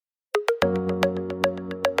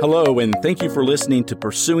Hello, and thank you for listening to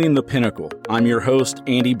Pursuing the Pinnacle. I'm your host,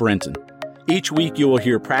 Andy Brenton. Each week, you will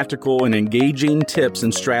hear practical and engaging tips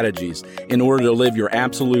and strategies in order to live your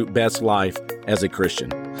absolute best life as a Christian.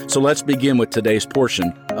 So let's begin with today's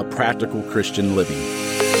portion of Practical Christian Living.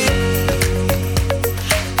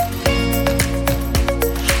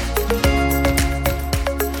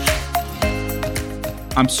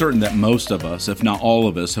 I'm certain that most of us, if not all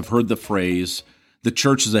of us, have heard the phrase, "The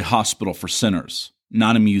church is a hospital for sinners,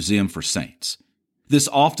 not a museum for saints." This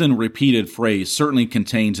often repeated phrase certainly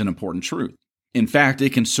contains an important truth. In fact,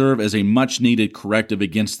 it can serve as a much-needed corrective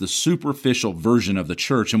against the superficial version of the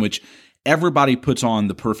church in which everybody puts on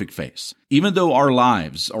the perfect face, even though our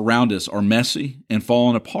lives around us are messy and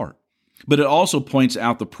falling apart. But it also points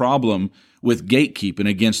out the problem with gatekeeping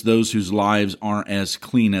against those whose lives aren't as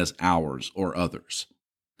clean as ours or others.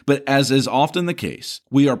 But as is often the case,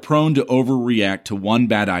 we are prone to overreact to one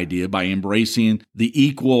bad idea by embracing the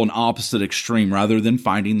equal and opposite extreme rather than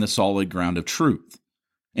finding the solid ground of truth.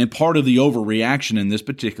 And part of the overreaction in this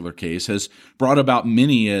particular case has brought about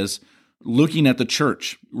many as looking at the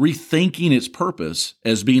church, rethinking its purpose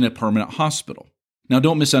as being a permanent hospital. Now,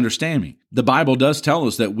 don't misunderstand me. The Bible does tell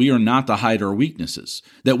us that we are not to hide our weaknesses,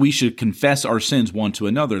 that we should confess our sins one to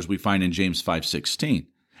another, as we find in James 5:16.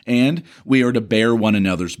 And we are to bear one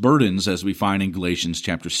another's burdens, as we find in Galatians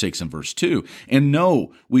chapter 6 and verse 2. And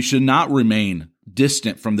no, we should not remain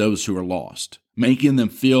distant from those who are lost, making them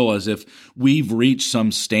feel as if we've reached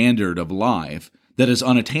some standard of life that is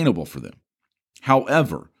unattainable for them.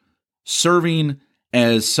 However, serving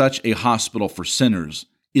as such a hospital for sinners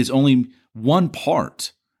is only one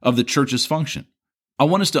part of the church's function. I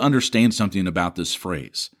want us to understand something about this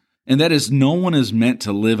phrase, and that is no one is meant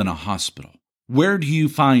to live in a hospital. Where do you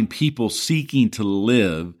find people seeking to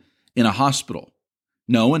live in a hospital?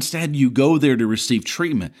 No, instead you go there to receive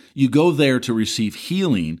treatment. You go there to receive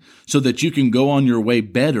healing so that you can go on your way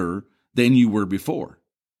better than you were before.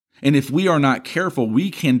 And if we are not careful, we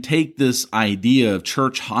can take this idea of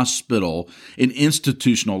church hospital and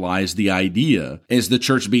institutionalize the idea as the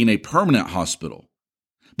church being a permanent hospital.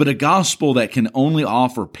 But a gospel that can only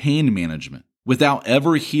offer pain management without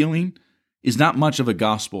ever healing is not much of a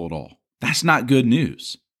gospel at all. That's not good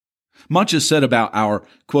news. Much is said about our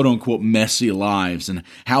quote-unquote messy lives and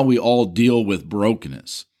how we all deal with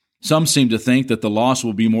brokenness. Some seem to think that the lost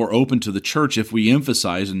will be more open to the church if we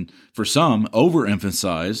emphasize, and for some,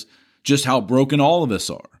 overemphasize, just how broken all of us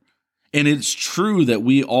are. And it's true that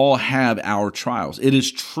we all have our trials. It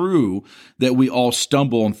is true that we all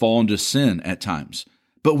stumble and fall into sin at times.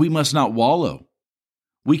 But we must not wallow.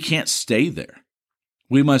 We can't stay there.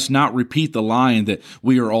 We must not repeat the line that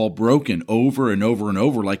we are all broken over and over and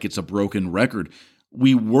over like it's a broken record.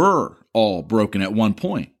 We were all broken at one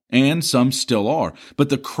point, and some still are. But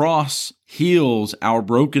the cross heals our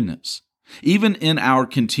brokenness. Even in our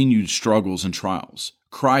continued struggles and trials,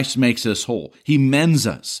 Christ makes us whole. He mends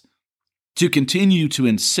us. To continue to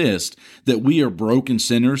insist that we are broken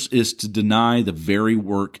sinners is to deny the very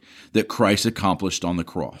work that Christ accomplished on the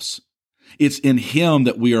cross. It's in Him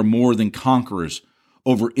that we are more than conquerors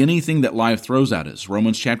over anything that life throws at us.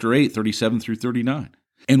 Romans chapter 8, 37 through 39.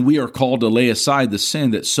 And we are called to lay aside the sin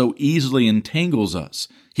that so easily entangles us.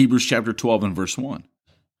 Hebrews chapter 12 and verse 1.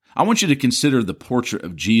 I want you to consider the portrait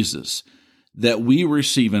of Jesus that we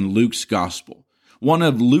receive in Luke's gospel. One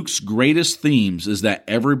of Luke's greatest themes is that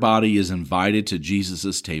everybody is invited to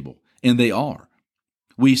Jesus' table, and they are.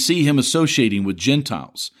 We see Him associating with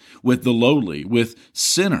Gentiles, with the lowly, with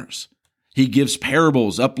sinners. He gives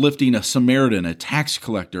parables uplifting a Samaritan, a tax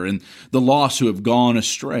collector, and the lost who have gone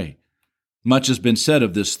astray. Much has been said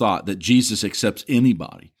of this thought that Jesus accepts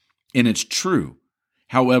anybody, and it's true.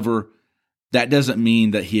 However, that doesn't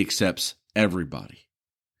mean that He accepts everybody.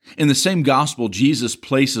 In the same gospel, Jesus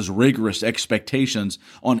places rigorous expectations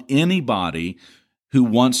on anybody who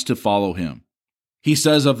wants to follow Him. He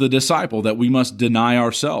says of the disciple that we must deny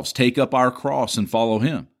ourselves, take up our cross, and follow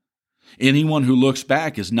Him. Anyone who looks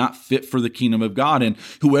back is not fit for the kingdom of God, and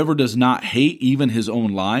whoever does not hate even his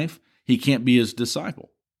own life, he can't be His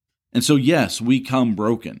disciple. And so, yes, we come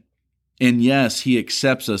broken, and yes, He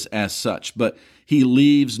accepts us as such, but He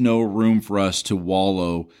leaves no room for us to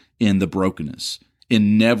wallow in the brokenness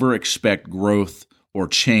and never expect growth or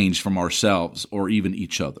change from ourselves or even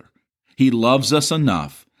each other. He loves us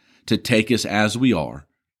enough to take us as we are,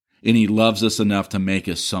 and He loves us enough to make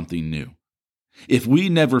us something new. If we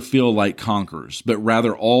never feel like conquerors, but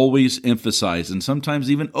rather always emphasize and sometimes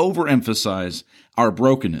even overemphasize our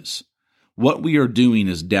brokenness, what we are doing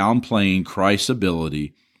is downplaying Christ's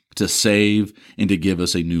ability to save and to give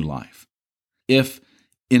us a new life. If,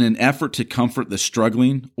 in an effort to comfort the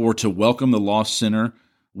struggling or to welcome the lost sinner,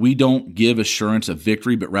 we don't give assurance of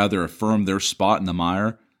victory, but rather affirm their spot in the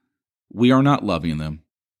mire, we are not loving them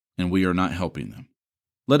and we are not helping them.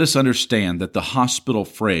 Let us understand that the hospital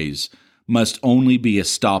phrase must only be a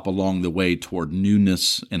stop along the way toward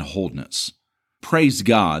newness and wholeness. Praise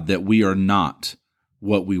God that we are not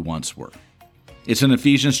what we once were. It's in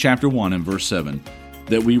Ephesians chapter 1 and verse 7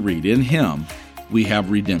 that we read, "In Him we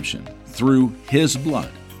have redemption, through His blood,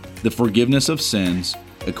 the forgiveness of sins,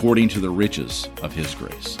 according to the riches of His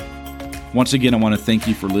grace." Once again, I want to thank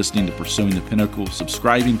you for listening to Pursuing the Pinnacle,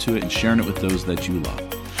 subscribing to it, and sharing it with those that you love.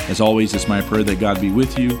 As always, it's my prayer that God be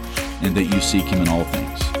with you and that you seek Him in all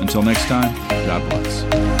things. Until next time, God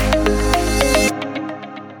bless.